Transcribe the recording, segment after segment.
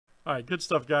All right, good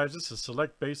stuff, guys. This is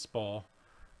Select Baseball,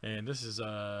 and this is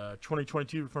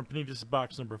 2022 from Panini. This is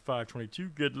box number 522.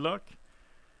 Good luck.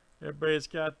 Everybody's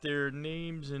got their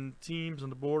names and teams on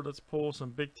the board. Let's pull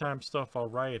some big-time stuff. All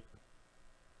right.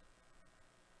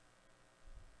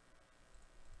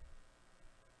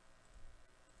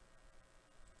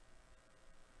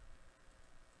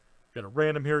 Got a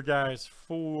random here, guys,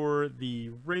 for the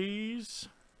Rays.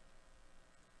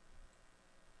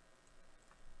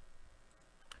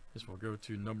 This will go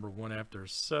to number 1 after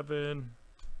 7.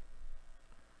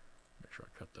 Make sure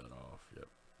I cut that off. Yep,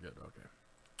 good, okay.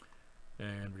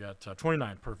 And we got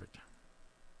 29, perfect.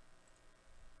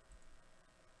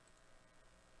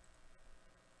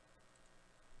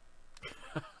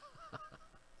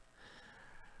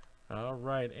 All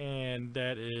right, and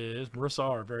that is Marissa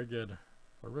R. Very good.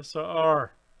 Marissa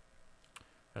R.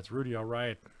 That's Rudy, all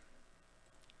right.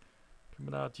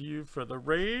 Coming out to you for the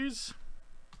Rays.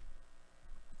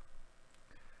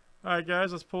 All right,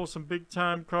 guys, let's pull some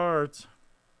big-time cards.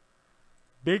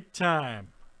 Big time.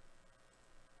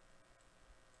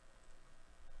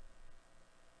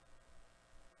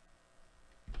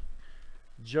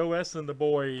 Joe S. and the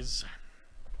boys.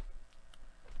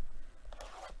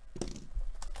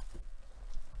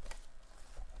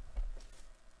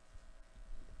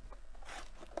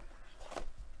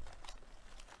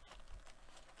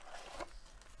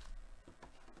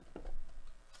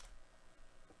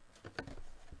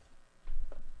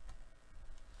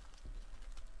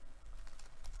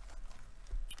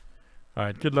 All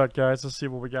right, good luck, guys. Let's see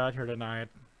what we got here tonight.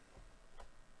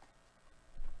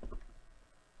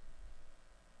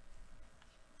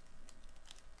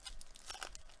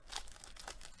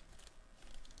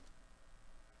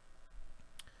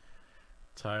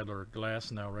 Tyler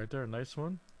Glass now right there. Nice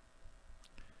one.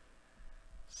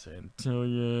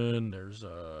 Santillan. There's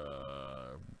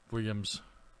Williams.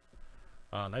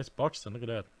 Nice Buxton. Look at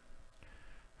that.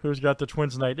 Who's got the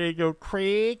Twins tonight? There you go,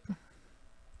 Craig.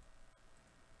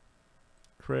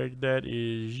 Craig, that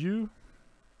is you.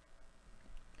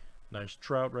 Nice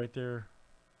Trout right there.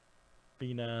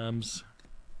 Phenoms.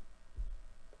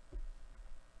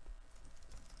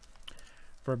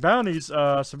 For bounties,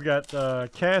 so we got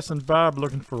Cass and Bob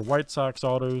looking for White Sox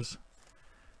autos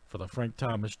for the Frank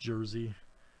Thomas jersey.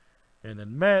 And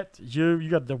then Matt, you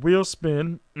got the wheel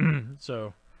spin.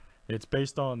 So it's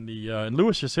based on the, and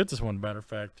Lewis just hit this one, matter of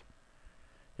fact.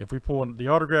 If we pull the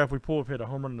autograph, if hit a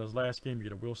home run in his last game, you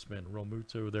get a wheel spin. Real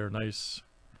Muto there, nice.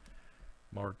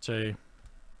 Marte.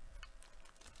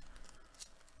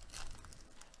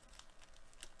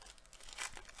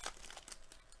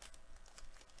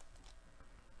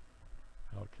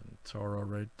 Alcantara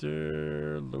right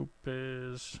there.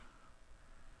 Lopez.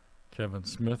 Kevin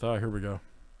Smith. Ah, here we go.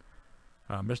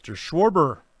 Mr.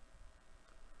 Schwarber.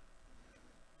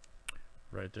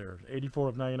 Right there. 84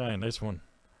 of 99. Nice one.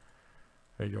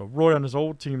 There you go. Roy on his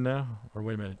old team now. Or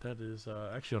wait a minute. That is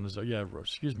actually on his, yeah,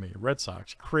 excuse me, Red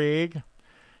Sox. Craig.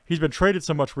 He's been traded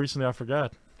so much recently, I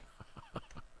forgot.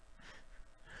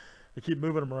 They keep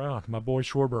moving him around. My boy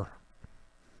Schwarber.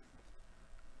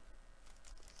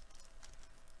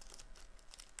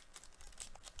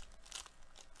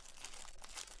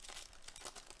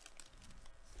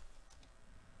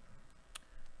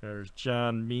 There's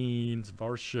John Means,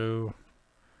 Varsho,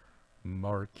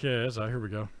 Marquez. Here we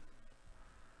go.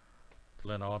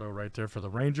 Glenn Otto right there for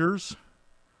the Rangers.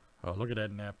 Oh, look at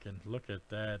that napkin. Look at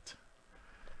that.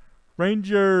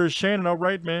 Rangers, Shannon, all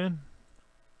right, man.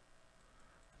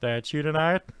 That's you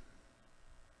tonight.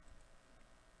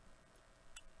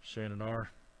 Shannon R.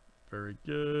 Very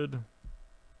good.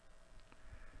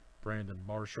 Brandon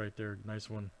Marsh right there. Nice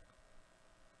one.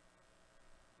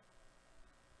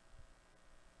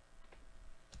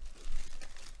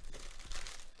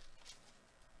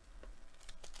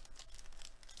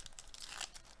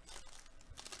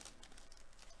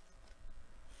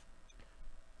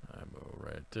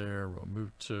 There,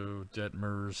 Romuto,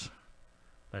 Detmers,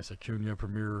 nice Acuna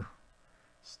Premier,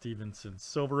 Stevenson,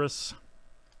 Silverus.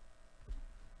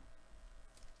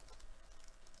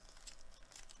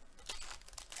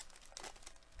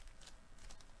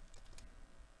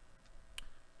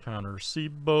 Connor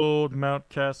Seabold,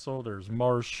 Mountcastle, there's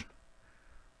Marsh,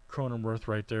 Cronenworth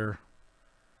right there,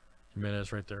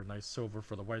 Jimenez right there, nice silver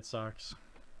for the White Sox.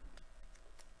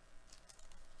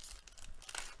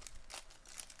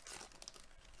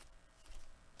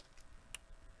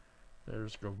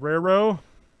 There's Guerrero.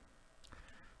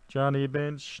 Johnny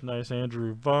Bench. Nice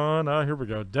Andrew Vaughn. Here we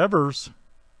go. Devers.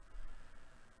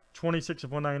 26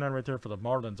 of 199 right there for the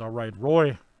Marlins. All right,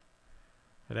 Roy.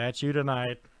 That's you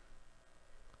tonight.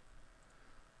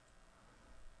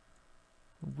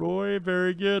 Roy,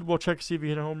 very good. We'll check to see if he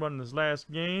hit a home run in his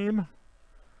last game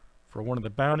for one of the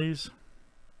bounties.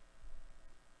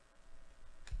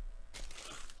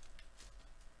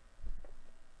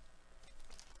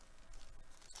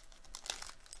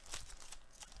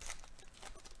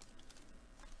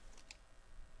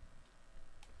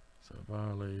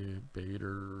 Savali,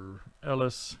 Bader,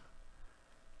 Ellis,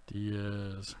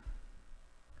 Diaz,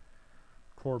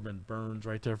 Corbin, Burns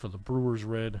right there for the Brewers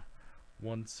red.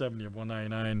 170 of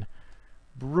 199.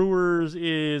 Brewers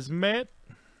is Matt.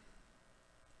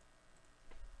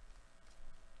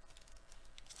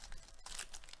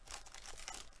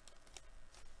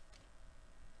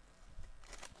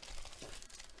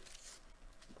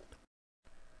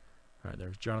 All right,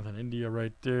 there's Jonathan India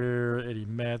right there. Eddie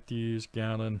Matthews,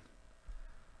 Gallon.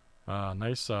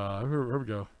 Nice. Here we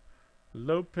go.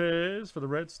 Lopez for the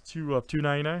Reds, 2 of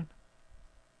 299.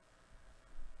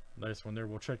 Nice one there.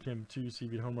 We'll check him too. See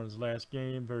if he home run his last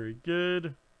game. Very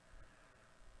good.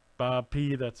 Bob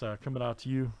P. That's coming out to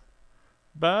you.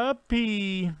 Bob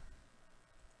P.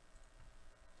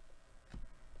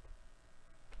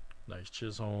 Nice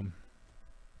Chisholm.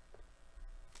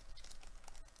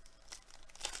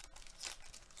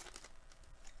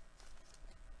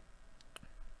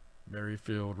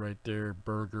 Merrifield right there.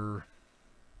 Berger.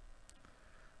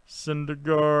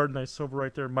 Syndergaard. Nice silver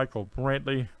right there. Michael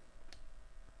Brantley.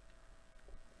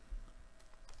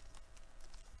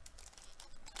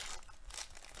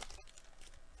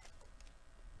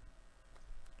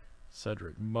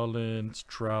 Cedric Mullins,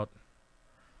 Trout,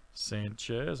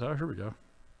 Sanchez. Oh, here we go.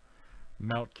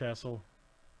 Mountcastle,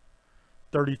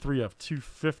 33 of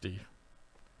 250.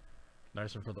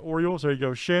 Nice one for the Orioles. There you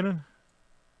go, Shannon.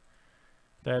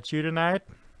 That's you tonight.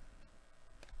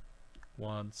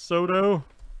 Juan Soto.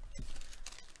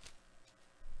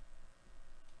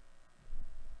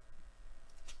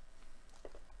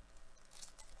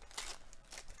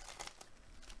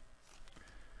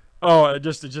 Oh, it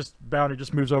just bounty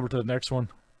just moves over to the next one.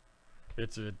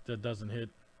 It doesn't hit.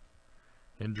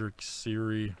 Hendricks,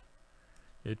 Siri,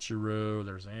 Ichiro.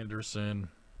 There's Anderson,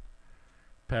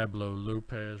 Pablo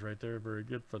Lopez right there. Very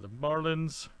good for the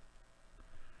Marlins.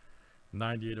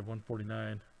 98 of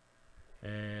 149,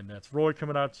 and that's Roy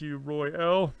coming out to you, Roy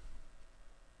L.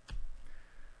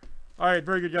 All right,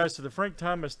 very good, guys. So the Frank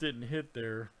Thomas didn't hit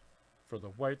there for the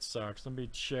White Sox. Let me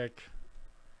check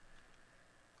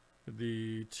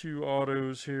the 2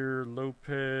 autos here,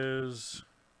 Lopez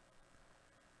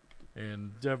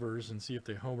and Devers, and see if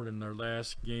they homered in their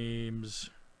last games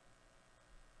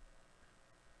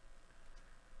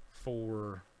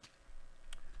for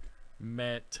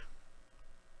Matt.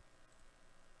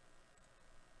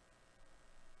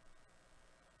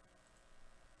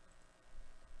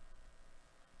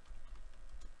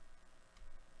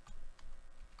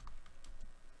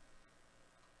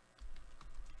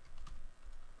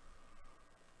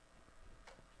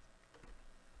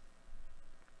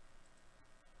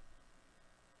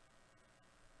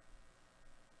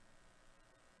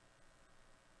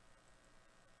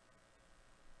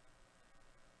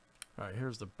 All right,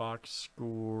 here's the box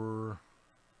score.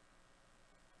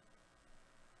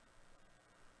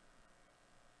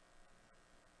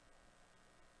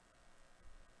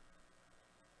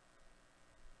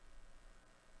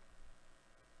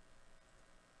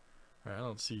 All right, I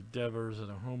don't see Devers at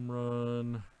a home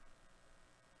run.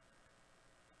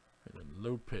 And then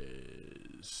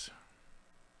Lopez.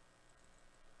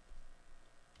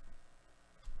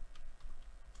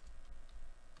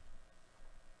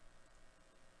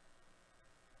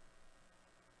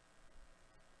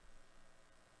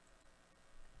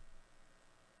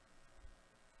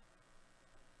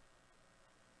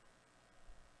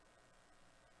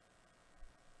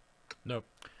 Nope.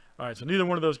 All right, so neither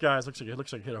one of those guys looks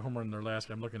like hit a home run in their last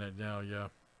game. I'm looking at it now. Yeah,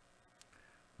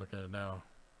 looking at it now.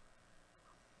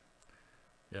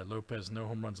 Yeah, Lopez no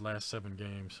home runs last 7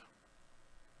 games.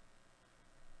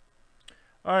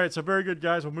 All right, so very good,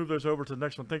 guys. We'll move those over to the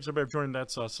next one. Thanks everybody for joining.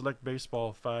 That's Select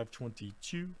Baseball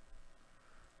 522.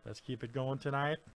 Let's keep it going tonight.